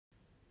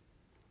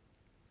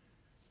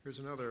Here's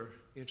another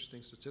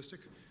interesting statistic.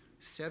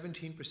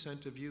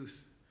 17% of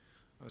youth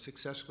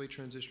successfully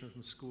transition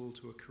from school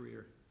to a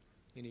career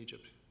in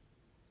Egypt.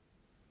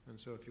 And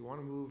so if you want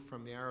to move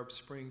from the Arab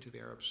Spring to the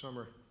Arab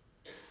Summer,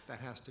 that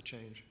has to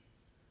change.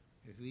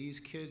 If these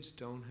kids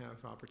don't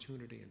have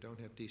opportunity and don't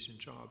have decent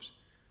jobs,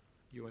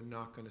 you are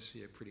not going to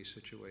see a pretty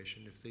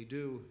situation. If they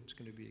do, it's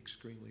going to be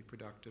extremely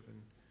productive,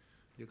 and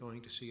you're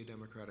going to see a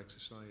democratic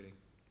society.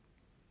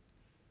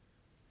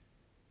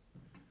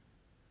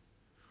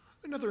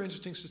 Another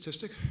interesting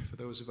statistic for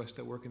those of us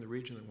that work in the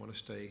region and want to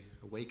stay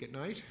awake at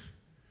night,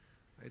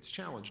 it's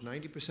challenged.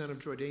 90% of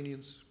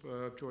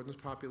Jordan's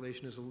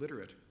population is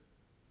illiterate,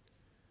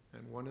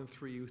 and 1 in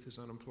 3 youth is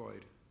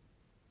unemployed.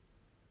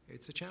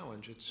 It's a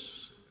challenge.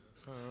 It's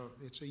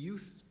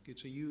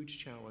a huge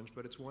challenge,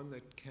 but it's one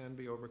that can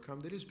be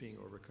overcome, that is being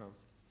overcome.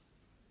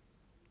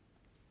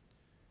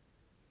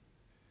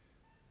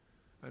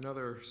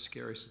 Another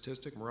scary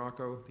statistic,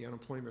 Morocco, the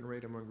unemployment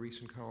rate among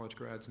recent college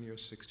grads near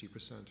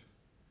 60%.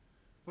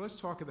 Well, let's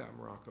talk about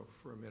Morocco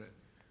for a minute.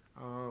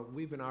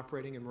 We've been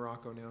operating in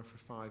Morocco now for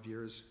 5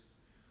 years.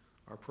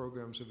 Our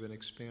programs have been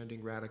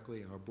expanding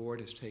radically. Our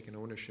board has taken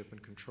ownership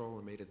and control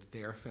and made it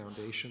their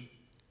foundation.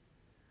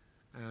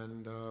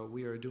 And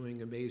we are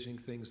doing amazing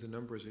things. The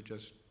numbers are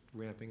just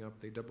ramping up.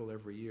 They double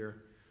every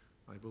year.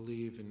 I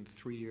believe in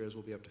 3 years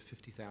we'll be up to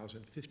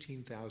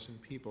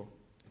 15,000 people.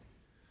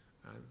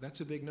 That's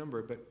a big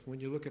number, but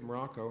when you look at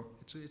Morocco,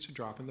 it's a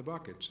drop in the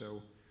bucket.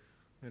 So,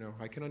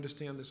 I can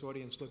understand this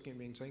audience looking at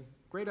me and saying,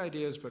 great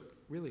ideas, but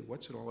really,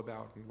 what's it all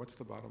about, and what's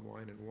the bottom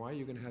line, and why are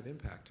you going to have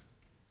impact?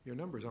 Your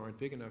numbers aren't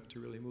big enough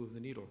to really move the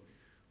needle.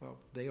 Well,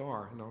 they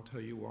are, and I'll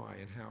tell you why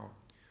and how.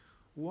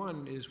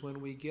 One is when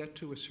we get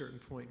to a certain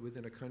point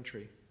within a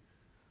country,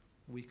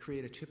 we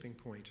create a tipping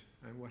point.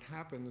 And what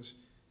happens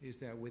is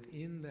that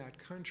within that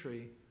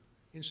country,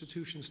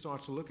 institutions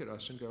start to look at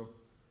us and go,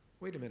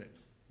 wait a minute,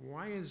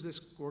 why is this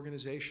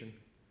organization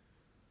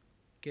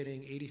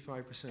getting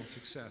 85%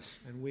 success,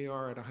 and we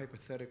are at a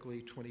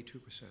hypothetically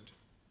 22%?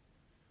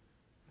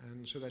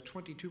 And so that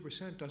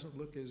 22% doesn't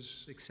look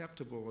as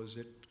acceptable as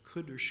it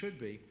could or should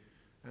be,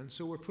 and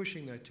so we're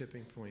pushing that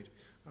tipping point.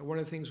 One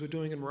of the things we're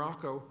doing in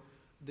Morocco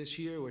this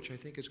year, which I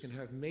think is going to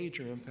have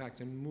major impact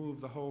and move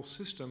the whole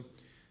system,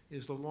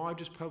 is the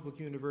largest public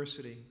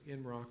university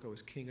in Morocco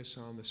is King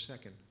Hassan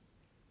II.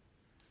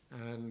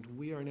 And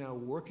we are now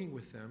working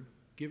with them,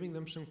 giving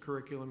them some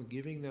curriculum,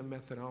 giving them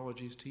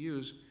methodologies to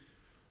use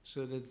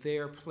so that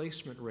their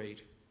placement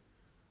rate,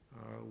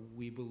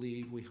 we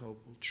believe, we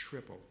hope, will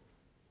triple.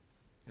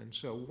 And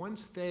so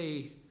once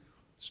they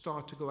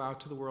start to go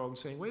out to the world and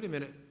saying, wait a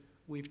minute,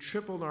 we've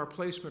tripled our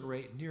placement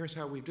rate, and here's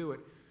how we do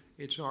it,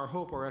 it's our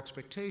hope, our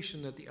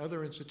expectation that the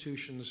other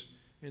institutions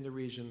in the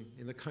region,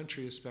 in the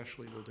country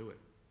especially, will do it.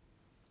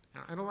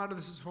 And a lot of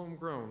this is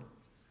homegrown.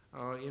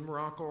 In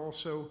Morocco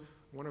also,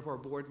 one of our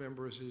board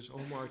members is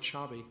Omar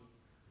Chabi.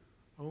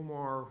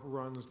 Omar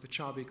runs the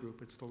Chabi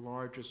Group. It's the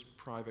largest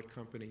private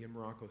company in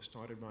Morocco,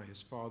 started by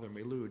his father,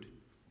 Mailoud,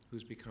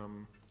 who's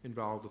become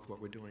involved with what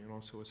we're doing and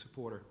also a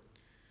supporter.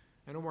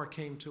 And Omar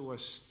came to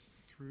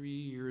us 3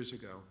 years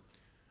ago,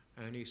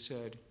 and he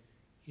said,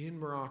 in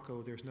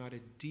Morocco, there's not a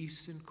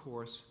decent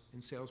course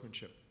in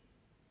salesmanship.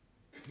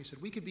 He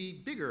said, we could be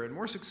bigger and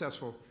more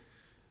successful,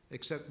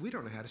 except we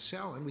don't know how to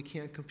sell, and we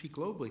can't compete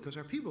globally because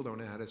our people don't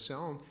know how to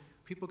sell, and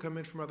people come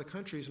in from other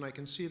countries, and I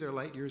can see they're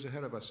light years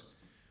ahead of us.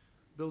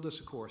 Build us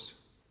a course.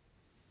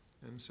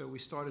 And so we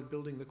started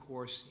building the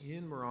course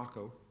in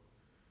Morocco,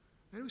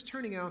 and it was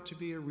turning out to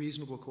be a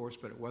reasonable course,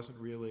 but it wasn't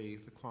really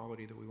the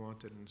quality that we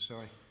wanted. And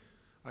so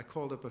I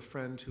called up a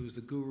friend who's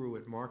the guru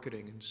at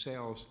marketing and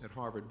sales at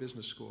Harvard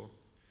Business School.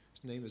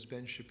 His name is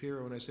Ben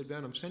Shapiro, and I said,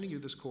 Ben, I'm sending you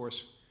this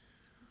course.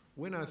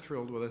 We're not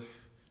thrilled with it.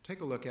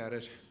 Take a look at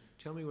it.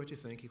 Tell me what you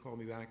think. He called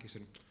me back. He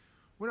said,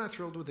 we're not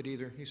thrilled with it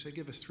either. He said,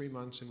 give us 3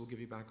 months and we'll give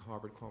you back a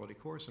Harvard quality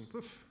course. And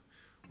poof,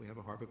 we have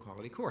a Harvard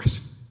quality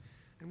course.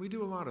 And we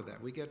do a lot of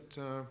that. We get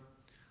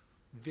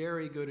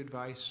very good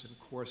advice and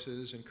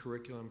courses and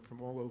curriculum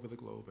from all over the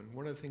globe. And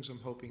one of the things I'm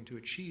hoping to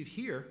achieve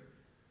here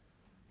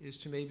is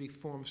to maybe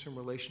form some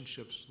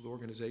relationships with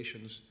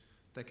organizations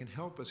that can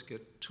help us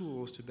get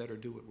tools to better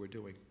do what we're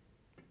doing.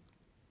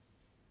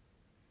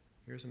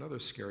 Here's another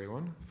scary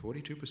one.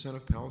 42%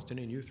 of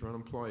Palestinian youth are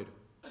unemployed.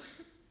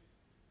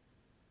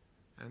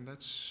 And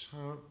that's,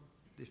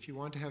 if you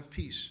want to have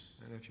peace,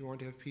 and if you want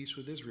to have peace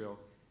with Israel,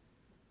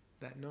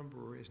 that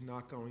number is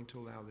not going to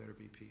allow there to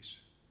be peace.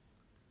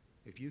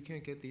 If you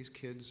can't get these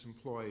kids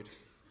employed,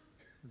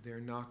 they're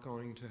not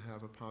going to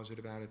have a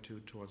positive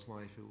attitude towards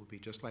life. It will be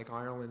just like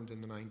Ireland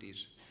in the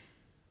 90s.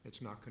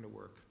 It's not going to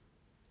work.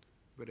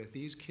 But if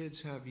these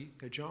kids have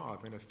a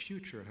job and a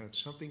future, have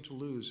something to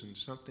lose and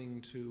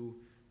something to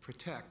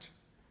protect,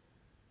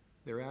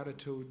 their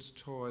attitudes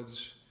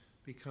towards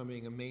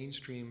becoming a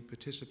mainstream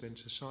participant in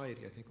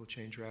society, I think, will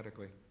change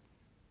radically.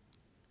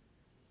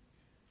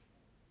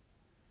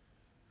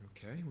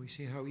 Okay, we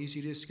see how easy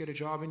it is to get a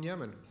job in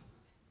Yemen.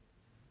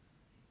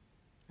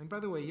 And by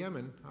the way,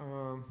 Yemen,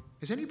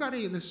 has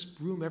anybody in this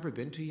room ever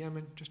been to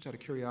Yemen, just out of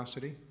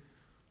curiosity?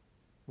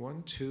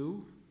 1,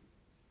 2,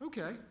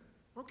 Okay,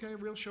 okay,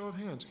 real show of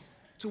hands.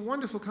 It's a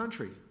wonderful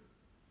country.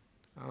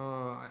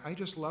 I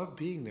just love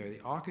being there.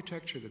 The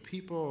architecture, the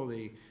people,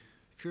 the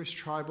fierce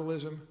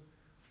tribalism.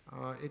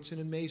 It's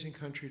an amazing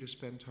country to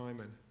spend time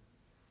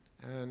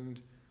in. And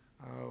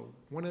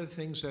one of the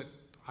things that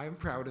I'm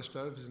proudest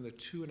of is in the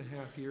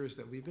 2.5 years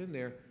that we've been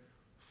there,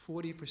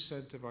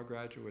 40% of our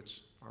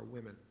graduates are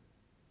women.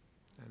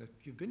 And if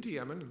you've been to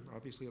Yemen, and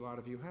obviously a lot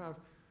of you have,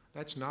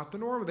 that's not the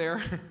norm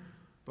there,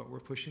 but we're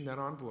pushing that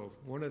envelope.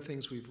 One of the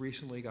things we've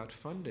recently got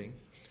funding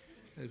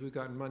is we've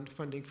gotten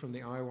funding from the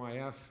the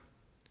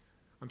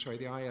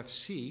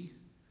IFC,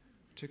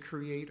 to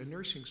create a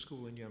nursing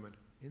school in Yemen,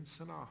 in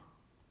Sana'a.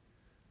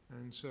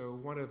 And so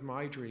one of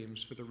my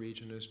dreams for the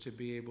region is to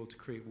be able to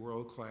create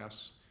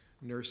world-class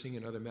nursing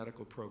and other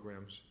medical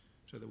programs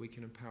so that we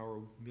can empower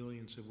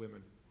millions of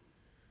women.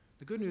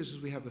 The good news is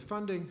we have the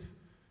funding.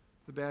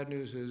 The bad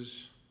news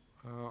is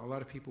a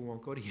lot of people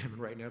won't go to Yemen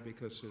right now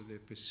because of the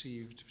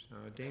perceived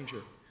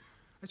danger.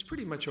 It's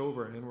pretty much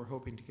over, and we're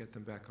hoping to get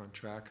them back on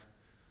track.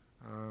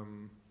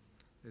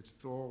 It's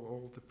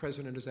the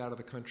president is out of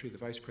the country, the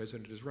vice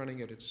president is running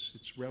it.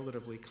 It's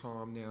relatively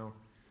calm now,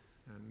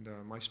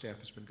 and my staff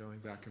has been going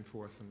back and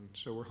forth. And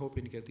so we're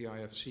hoping to get the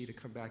IFC to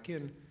come back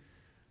in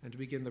and to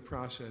begin the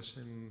process.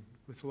 And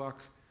with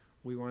luck,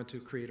 we want to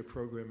create a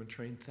program and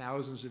train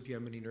thousands of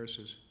Yemeni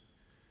nurses,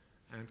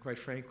 and quite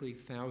frankly,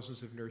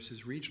 thousands of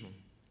nurses regional.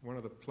 One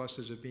of the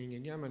pluses of being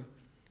in Yemen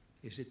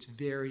is it's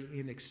very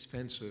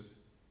inexpensive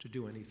to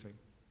do anything.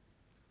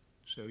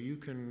 So you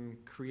can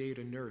create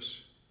a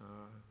nurse,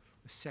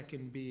 a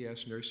second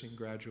BS nursing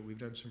graduate. We've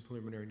done some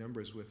preliminary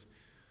numbers with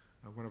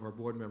one of our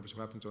board members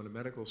who happens to own a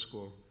medical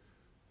school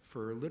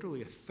for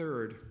literally a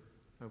third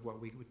of what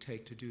we would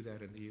take to do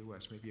that in the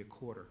US, maybe a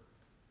quarter.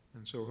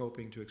 And so we're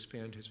hoping to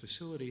expand his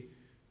facility,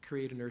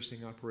 create a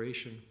nursing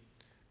operation,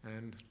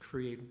 and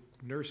create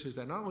nurses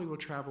that not only will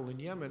travel in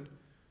Yemen,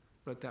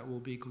 but that will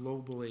be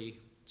globally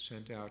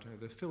sent out.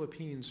 The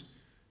Philippines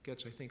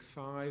gets, I think,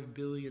 $5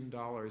 billion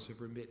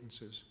of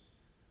remittances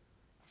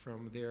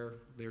from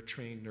their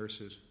trained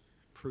nurses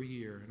per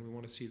year, and we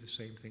want to see the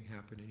same thing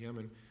happen in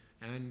Yemen,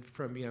 and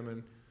from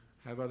Yemen,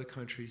 have other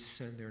countries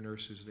send their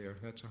nurses there.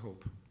 That's a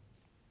hope.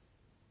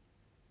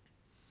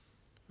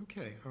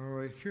 Okay,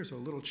 here's a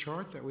little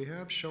chart that we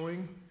have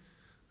showing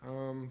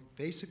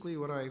basically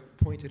what I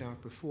pointed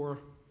out before,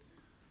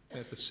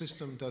 that the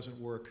system doesn't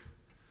work,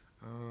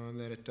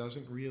 that it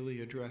doesn't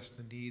really address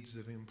the needs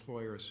of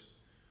employers.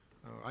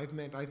 I've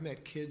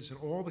met kids in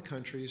all the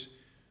countries,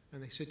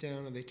 and they sit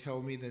down and they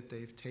tell me that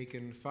they've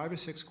taken 5 or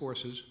 6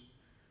 courses,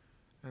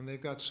 and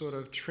they've got sort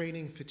of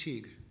training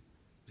fatigue.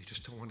 They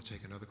just don't want to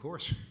take another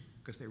course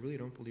because they really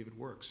don't believe it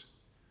works.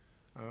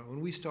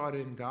 When we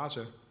started in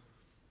Gaza,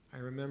 I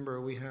remember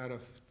we had a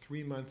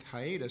 3-month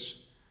hiatus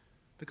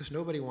because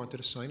nobody wanted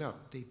to sign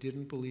up. They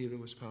didn't believe it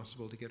was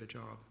possible to get a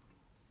job.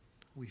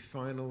 We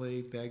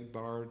finally begged,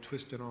 borrowed,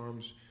 twisted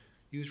arms,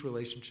 used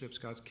relationships,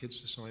 got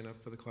kids to sign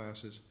up for the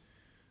classes.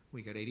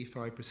 We got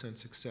 85%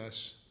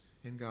 success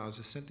in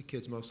Gaza, sent the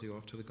kids mostly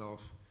off to the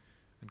Gulf,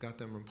 and got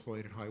them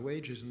employed at high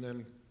wages, and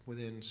then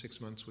within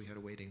 6 months we had a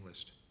waiting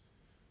list.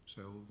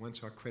 So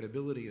once our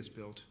credibility is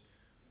built,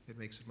 it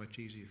makes it much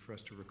easier for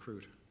us to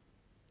recruit.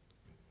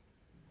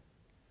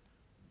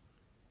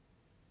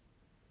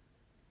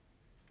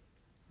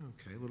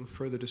 Okay, a little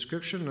further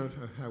description of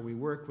how we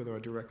work with our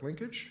direct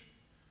linkage.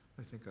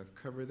 I think I've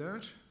covered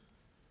that.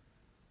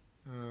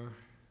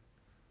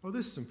 Oh,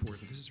 this is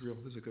important. This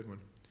is a good one.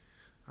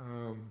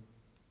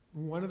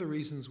 One of the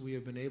reasons we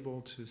have been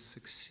able to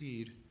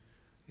succeed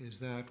is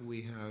that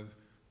we have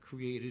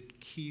created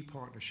key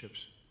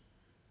partnerships.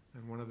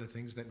 And one of the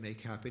things that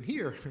make happen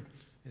here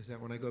is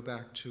that when I go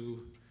back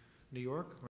to New York,